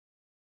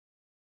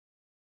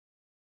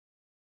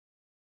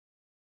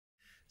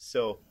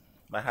So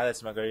my highlights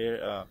of my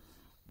career.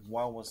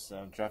 One was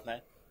draft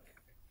night.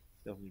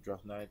 Definitely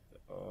draft night.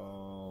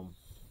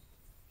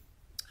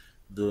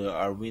 The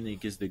our win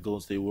against the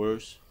Golden State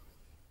Warriors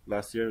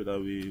last year that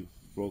we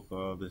broke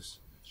this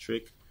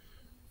streak.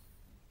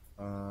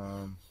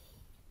 Um,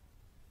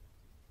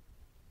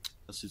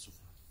 that's it so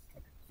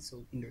far.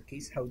 So in your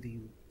case, how do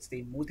you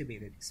stay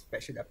motivated,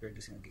 especially after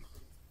losing a game?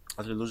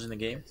 After losing the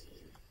game, Yes.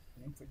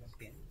 And for the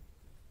game.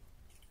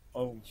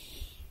 oh,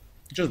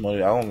 just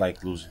motivate. I don't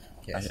like losing.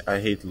 Yes. I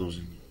hate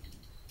losing.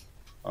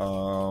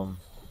 Um,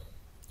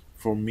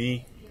 for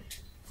me,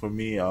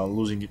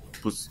 losing it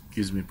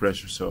gives me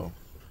pressure. So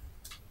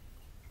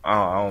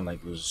I don't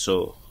like losing.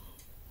 So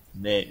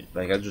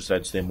like I just try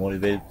to stay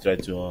motivated, try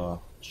to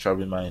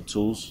sharpen my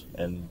tools,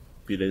 and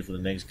be ready for the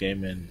next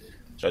game, and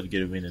try to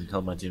get a win and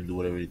help my team do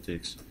whatever it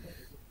takes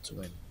to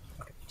win.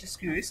 Okay. Just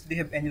curious, do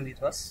you have any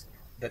rituals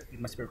that you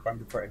must perform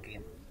before a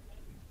game?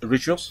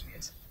 Rituals,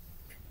 Yes.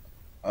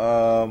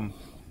 um,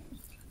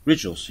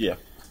 rituals, yeah.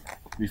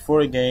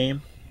 Before a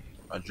game,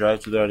 I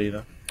drive to the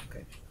arena.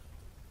 Okay.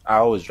 I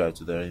always drive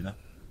to the arena.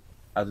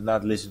 I do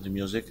not listen to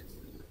music.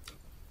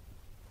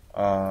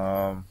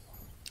 Um,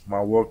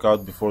 my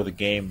workout before the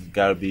game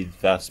gotta be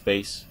fast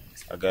pace.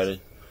 I gotta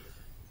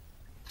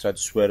try to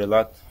sweat a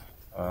lot.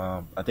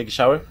 I take a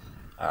shower.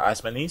 I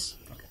ice my knees,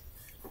 Okay.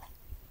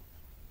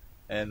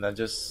 and I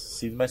just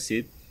sit in my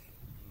seat,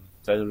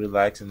 try to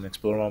relax and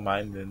explore my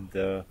mind. And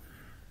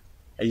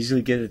I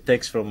usually get a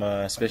text from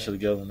a Okay. special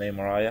girl named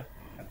Mariah.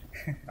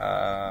 Okay.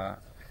 I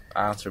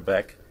answer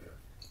back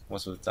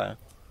most of the time,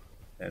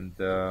 and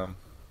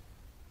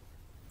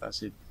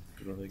that's it.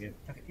 Good of the game.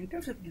 Okay. In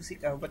terms of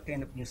music, what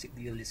kind of music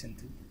do you listen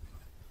to?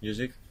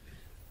 Music,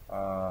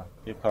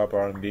 hip hop,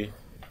 R&B,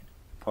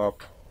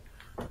 pop.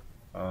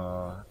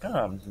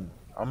 Kinda,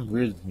 I'm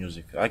weird with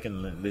music. I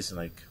can listen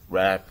like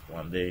rap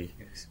one day,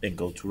 Yes. then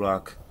go to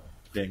rock,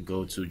 then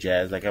go to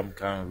jazz. Like I'm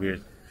kind of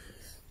weird.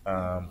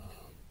 Um,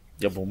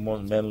 yeah, but more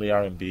mainly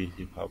R&B,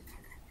 hip hop.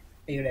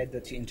 I read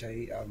that you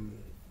enjoy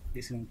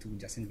listening to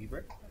Justin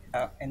Bieber.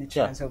 Any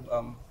Yeah, chance of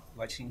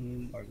watching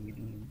him or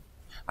meeting him?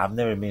 I've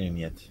never met him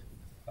yet.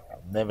 Okay.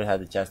 I've never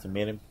had the chance to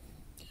meet him.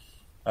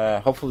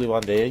 Hopefully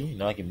one day,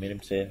 I can meet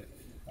him, Okay.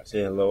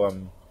 say hello.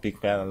 I'm a big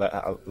fan.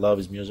 I love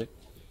his music.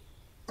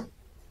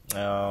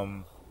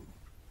 Um,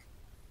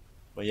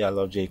 but yeah, I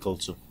love J Cole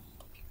too.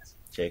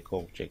 J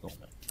Cole,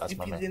 man, that's If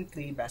my you man. didn't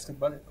play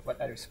basketball, what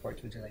other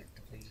sport would you like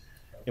to play?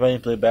 If I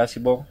didn't play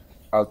basketball,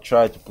 I'll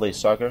try to play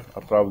soccer.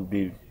 I'll probably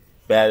be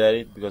bad at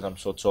it because I'm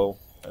so tall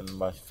and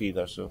my feet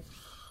are so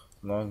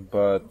long.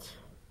 But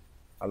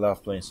I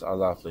love playing. I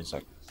love playing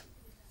soccer.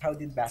 How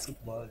did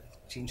basketball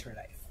change your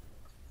life?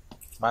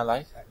 My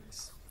life,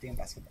 Yes, playing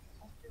basketball.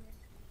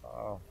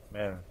 oh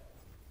man,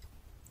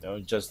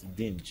 it just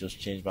didn't just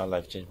change my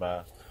life. Change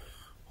my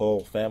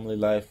whole family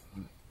life,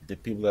 the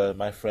people that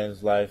my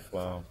friends' life,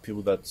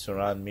 people that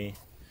surround me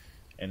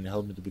and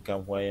help me to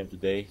become who I am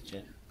today.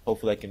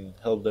 Hopefully, I can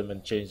help them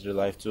and change their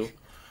life too.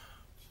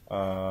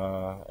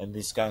 And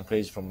this kind of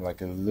crazy from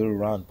like a little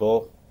round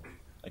ball,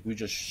 like we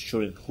just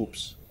shooting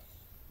hoops.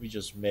 We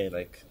just made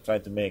like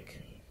trying to make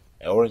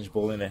an orange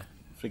ball in a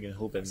freaking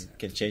hoop and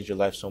can change your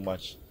life so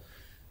much.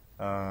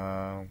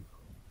 Um,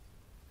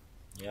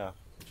 yeah,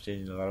 it's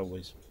changed in a lot of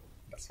ways.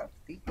 That's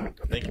healthy.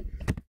 Thank you.